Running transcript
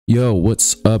Yo,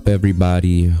 what's up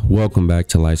everybody? Welcome back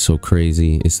to Life So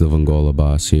Crazy. It's the Vangola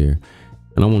boss here.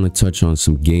 And I want to touch on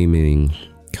some gaming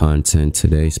content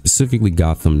today, specifically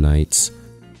Gotham Knights.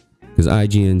 Because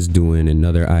IGN's doing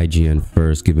another IGN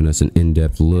first, giving us an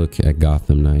in-depth look at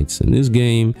Gotham Knights. And this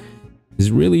game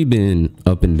has really been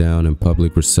up and down in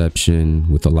public reception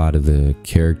with a lot of the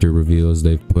character reveals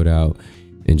they've put out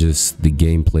and just the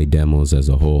gameplay demos as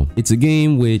a whole. It's a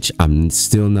game which I'm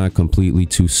still not completely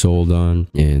too sold on,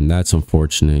 and that's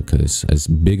unfortunate because as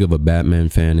big of a Batman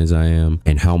fan as I am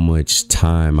and how much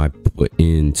time I put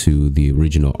into the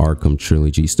original Arkham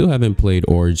trilogy, still haven't played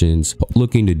Origins,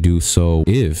 looking to do so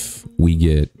if we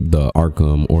get the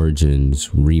Arkham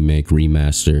Origins remake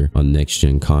remaster on next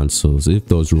gen consoles, if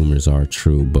those rumors are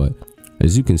true. But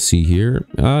as you can see here,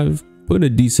 I've put a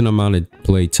decent amount of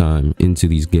playtime into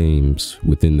these games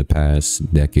within the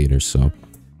past decade or so.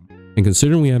 And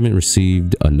considering we haven't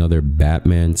received another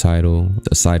Batman title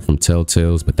aside from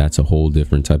Telltale's, but that's a whole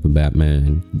different type of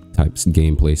Batman type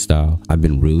gameplay style, I've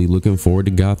been really looking forward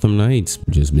to Gotham Knights.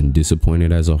 Just been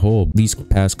disappointed as a whole. These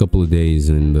past couple of days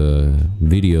in the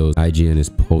videos IGN has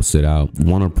posted out,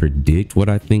 want to predict what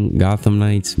I think Gotham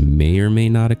Knights may or may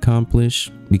not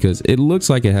accomplish, because it looks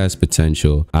like it has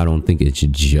potential. I don't think it's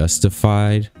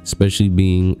justified, especially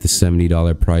being the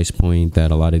 $70 price point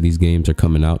that a lot of these games are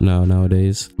coming out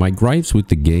nowadays. My gripes with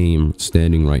the game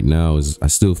standing right now is I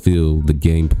still feel the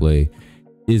gameplay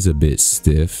is a bit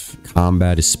stiff.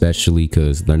 Combat especially,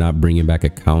 because they're not bringing back a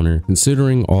counter.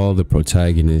 Considering all the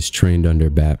protagonists trained under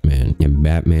Batman, and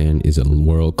Batman is a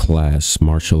world-class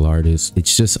martial artist,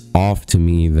 it's just off to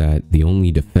me that the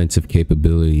only defensive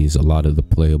capabilities a lot of the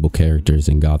playable characters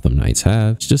in Gotham Knights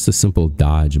have, it's just a simple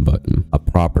dodge button, a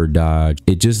proper dodge.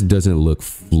 It just doesn't look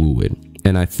fluid.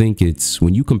 And I think it's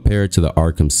when you compare it to the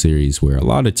Arkham series, where a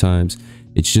lot of times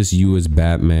it's just you as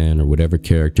Batman or whatever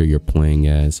character you're playing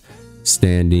as,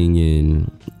 standing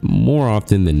in, more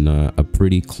often than not, a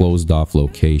pretty closed off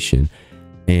location.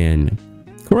 And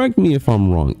correct me if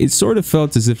I'm wrong, it sort of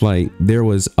felt as if like there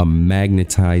was a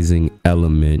magnetizing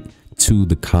element to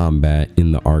the combat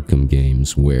in the Arkham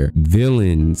games, where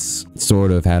villains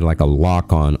sort of had like a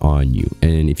lock on you,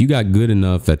 and if you got good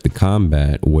enough at the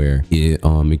combat where it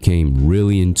became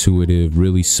really intuitive,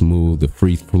 really smooth, the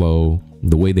free flow,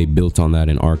 the way they built on that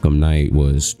in Arkham Knight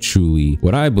was truly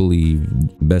what I believe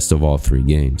best of all three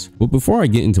games. But before I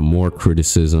get into more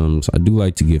criticisms, I do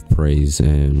like to give praise.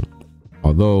 And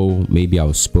although maybe I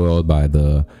was spoiled by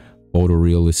the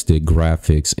photorealistic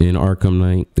graphics in Arkham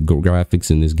Knight, the graphics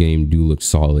in this game do look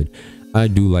solid. I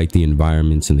do like the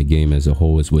environments in the game as a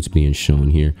whole is what's being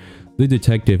shown here. The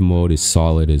detective mode is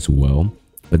solid as well,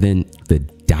 but then the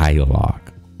dialogue,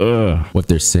 what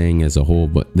they're saying as a whole,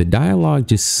 but the dialogue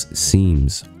just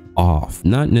seems off.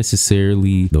 Not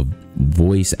necessarily the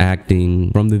voice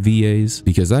acting from the VAs,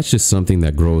 because that's just something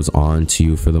that grows on to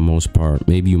you for the most part.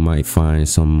 Maybe you might find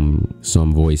some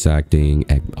voice acting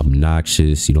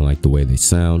obnoxious, you don't like the way they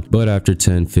sound, but after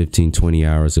 10, 15, 20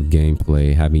 hours of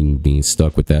gameplay, having been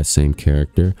stuck with that same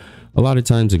character, a lot of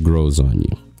times it grows on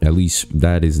you. At least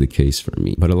that is the case for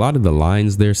me. But a lot of the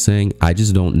lines they're saying, I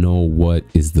just don't know what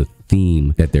is the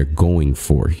theme that they're going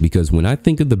for. Because when I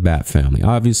think of the Bat family,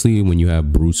 obviously when you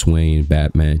have Bruce Wayne,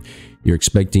 Batman, you're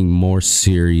expecting more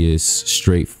serious,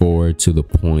 straightforward, to the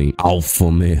point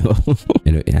alpha male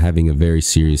and having a very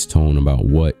serious tone about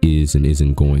what is and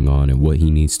isn't going on and what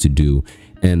he needs to do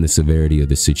and the severity of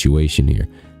the situation here.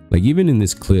 Like even in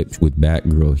this clip with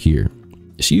Batgirl here,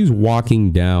 she's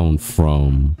walking down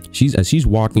from, as she's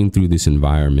walking through this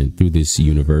environment, through this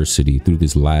university, through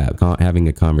this lab, having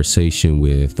a conversation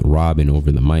with Robin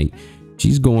over the mic,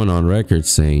 she's going on record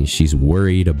saying she's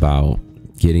worried about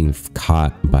getting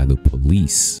caught by the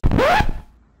police.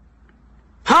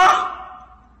 Huh?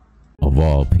 Of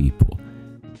all people.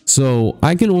 So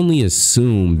I can only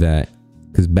assume that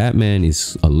because Batman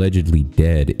is allegedly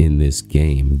dead in this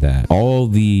game, that all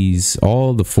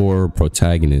the four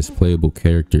protagonists, playable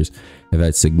characters, have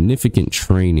had significant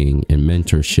training and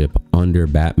mentorship under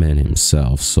Batman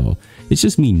himself. So it's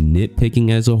just me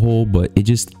nitpicking as a whole, but it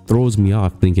just throws me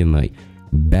off thinking like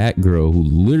Batgirl, who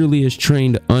literally is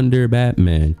trained under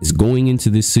Batman, is going into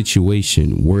this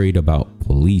situation worried about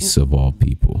police of all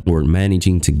people, or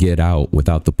managing to get out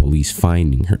without the police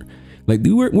finding her. Like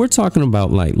we're talking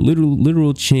about like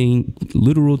literal trained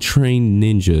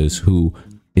ninjas who,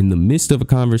 in the midst of a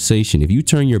conversation, if you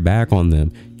turn your back on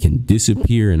them, can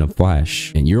disappear in a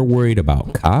flash. And you're worried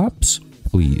about cops?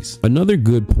 Please. Another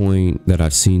good point that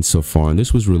I've seen so far, and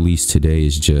this was released today,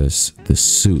 is just the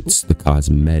suits, the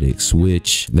cosmetics,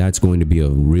 which that's going to be a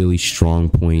really strong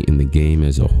point in the game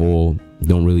as a whole.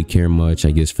 Don't really care much,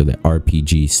 I guess, for the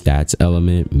RPG stats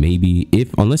element. Maybe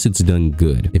unless it's done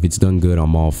good. If it's done good,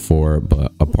 I'm all for it.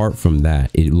 But apart from that,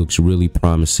 it looks really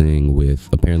promising with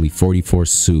apparently 44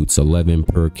 suits, 11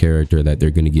 per character that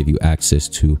they're going to give you access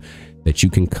to, that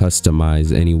you can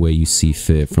customize any way you see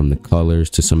fit, from the colors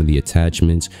to some of the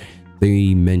attachments.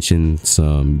 They mentioned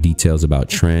some details about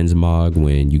transmog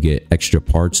when you get extra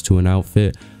parts to an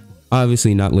outfit.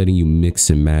 Obviously not letting you mix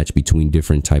and match between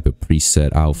different type of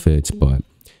preset outfits, but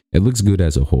it looks good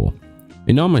as a whole.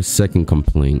 And now my second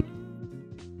complaint,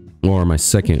 or my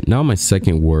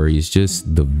second worry, is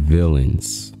just the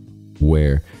villains,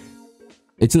 where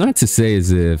it's not to say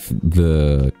as if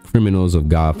the criminals of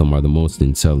Gotham are the most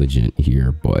intelligent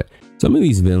here, but some of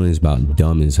these villains about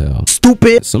dumb as hell.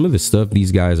 Stupid. Some of the stuff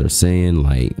these guys are saying,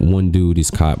 like one dude is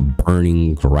caught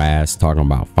burning grass, talking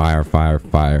about fire, fire,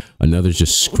 fire. Another's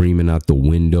just screaming out the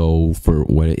window for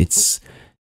what it's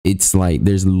like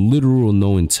there's literal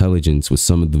no intelligence with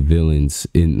some of the villains,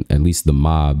 in at least the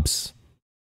mobs,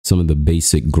 some of the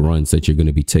basic grunts that you're going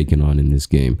to be taking on in this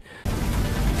game.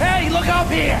 Hey, look up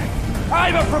here!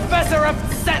 I'm a professor of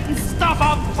setting stuff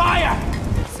on fire!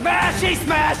 Smashy,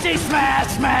 smashy, smash,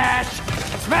 smash!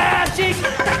 Smashy!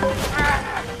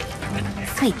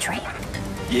 Sweet dream.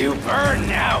 You burn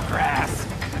now, grass.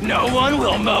 No one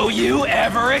will mow you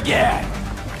ever again.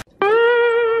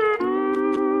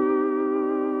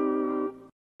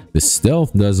 The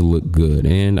stealth does look good,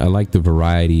 and I like the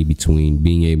variety between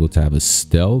being able to have a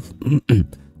stealth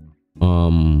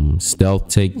stealth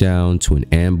takedown to an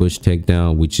ambush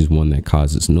takedown, which is one that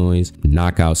causes noise,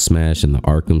 knockout smash in the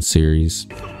Arkham series.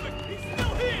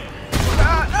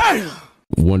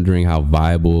 Wondering how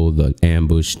viable the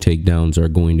ambush takedowns are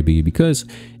going to be, because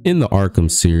in the Arkham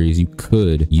series you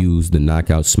could use the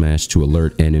knockout smash to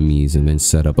alert enemies and then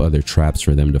set up other traps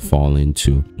for them to fall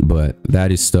into, but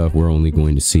that is stuff we're only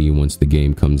going to see once the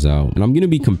game comes out. And I'm going to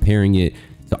be comparing it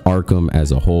to Arkham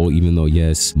as a whole, even though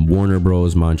yes, Warner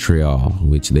Bros. Montreal,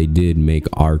 which they did make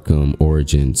Arkham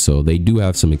Origins, so they do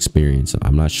have some experience.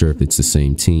 I'm not sure if it's the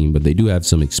same team, but they do have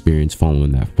some experience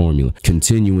following that formula.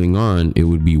 Continuing on, it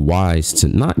would be wise to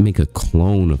not make a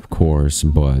clone, of course,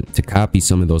 but to copy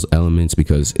some of those elements,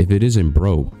 because if it isn't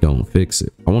broke, don't fix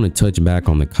it. I want to touch back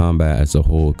on the combat as a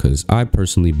whole, because I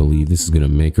personally believe this is going to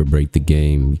make or break the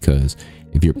game, because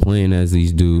if you're playing as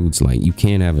these dudes, like, you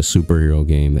can't have a superhero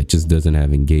game that just doesn't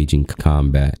have engaging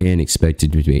combat and expect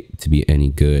it to be any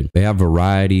good. They have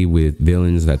variety with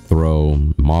villains that throw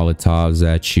Molotovs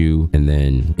at you, and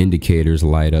then indicators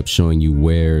light up showing you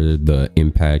where the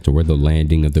impact or where the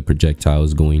landing of the projectile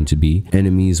is going to be.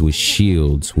 Enemies with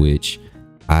shields, which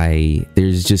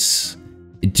there's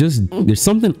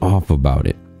something off about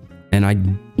it. And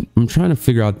I'm trying to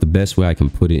figure out the best way I can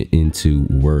put it into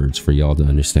words for y'all to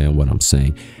understand what I'm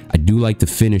saying. I do like the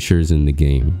finishers in the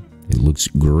game. It looks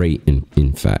great,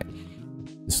 in fact.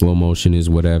 The slow motion is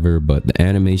whatever, but the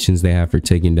animations they have for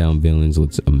taking down villains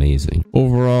looks amazing.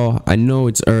 Overall, I know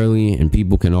it's early and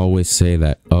people can always say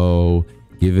that, oh,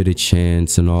 give it a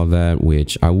chance and all that,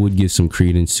 which I would give some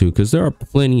credence to, because there are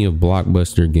plenty of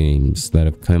blockbuster games that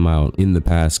have come out in the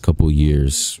past couple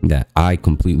years that I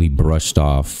completely brushed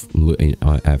off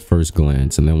at first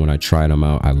glance, and then when I tried them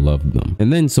out, I loved them.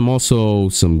 And then some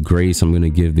grace I'm going to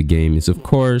give the game is, of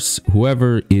course,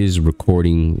 whoever is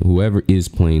playing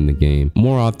the game,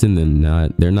 more often than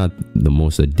not, they're not the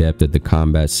most adept at the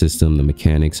combat system, the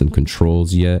mechanics and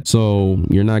controls yet, so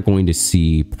you're not going to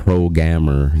see pro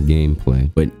gamer gameplay.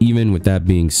 But even with that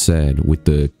being said, with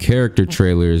the character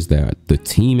trailers that the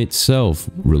team itself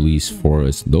released for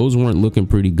us, those weren't looking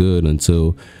pretty good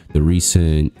until the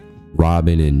recent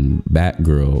Robin and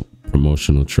Batgirl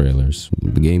promotional trailers.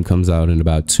 The game comes out in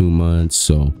about 2 months,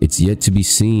 so it's yet to be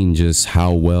seen just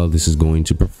how well this is going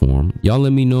to perform. Y'all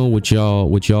let me know what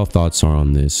y'all thoughts are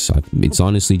on this. It's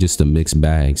honestly just a mixed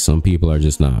bag. Some people are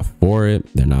just not for it,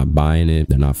 they're not buying it,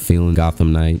 they're not feeling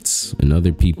Gotham Knights, and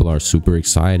other people are super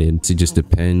excited. It just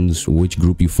depends which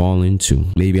group you fall into.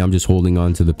 Maybe I'm just holding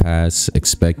on to the past,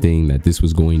 expecting that this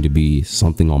was going to be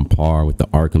something on par with the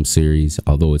Arkham series,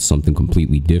 although it's something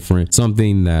completely different,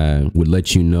 something that would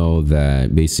let you know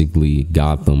that basically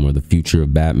Gotham, or the future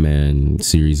of Batman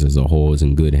series as a whole, is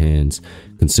in good hands,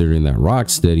 considering that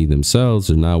Rocksteady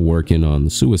themselves are now working on the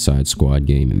Suicide Squad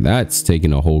game, and that's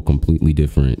taking a whole completely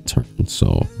different turn.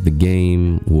 So the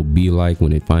game will be like,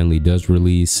 when it finally does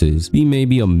release, is be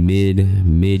maybe a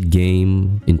mid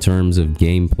game in terms of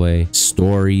gameplay.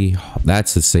 Story,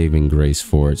 that's a saving grace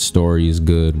for it. Story is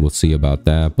good, we'll see about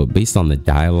that, but based on the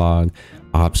dialogue,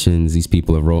 options these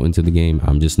people have wrote into the game,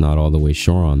 I'm just not all the way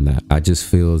sure on that. I just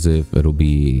feel as if it'll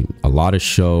be a lot of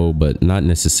show but not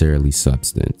necessarily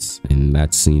substance, and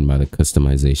that's seen by the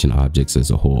customization objects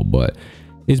as a whole. But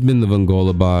it's been the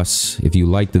Vongola Boss. If you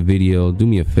liked the video, do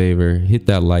me a favor, hit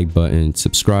that like button,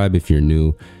 subscribe if you're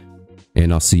new,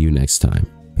 and I'll see you next time.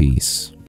 Peace.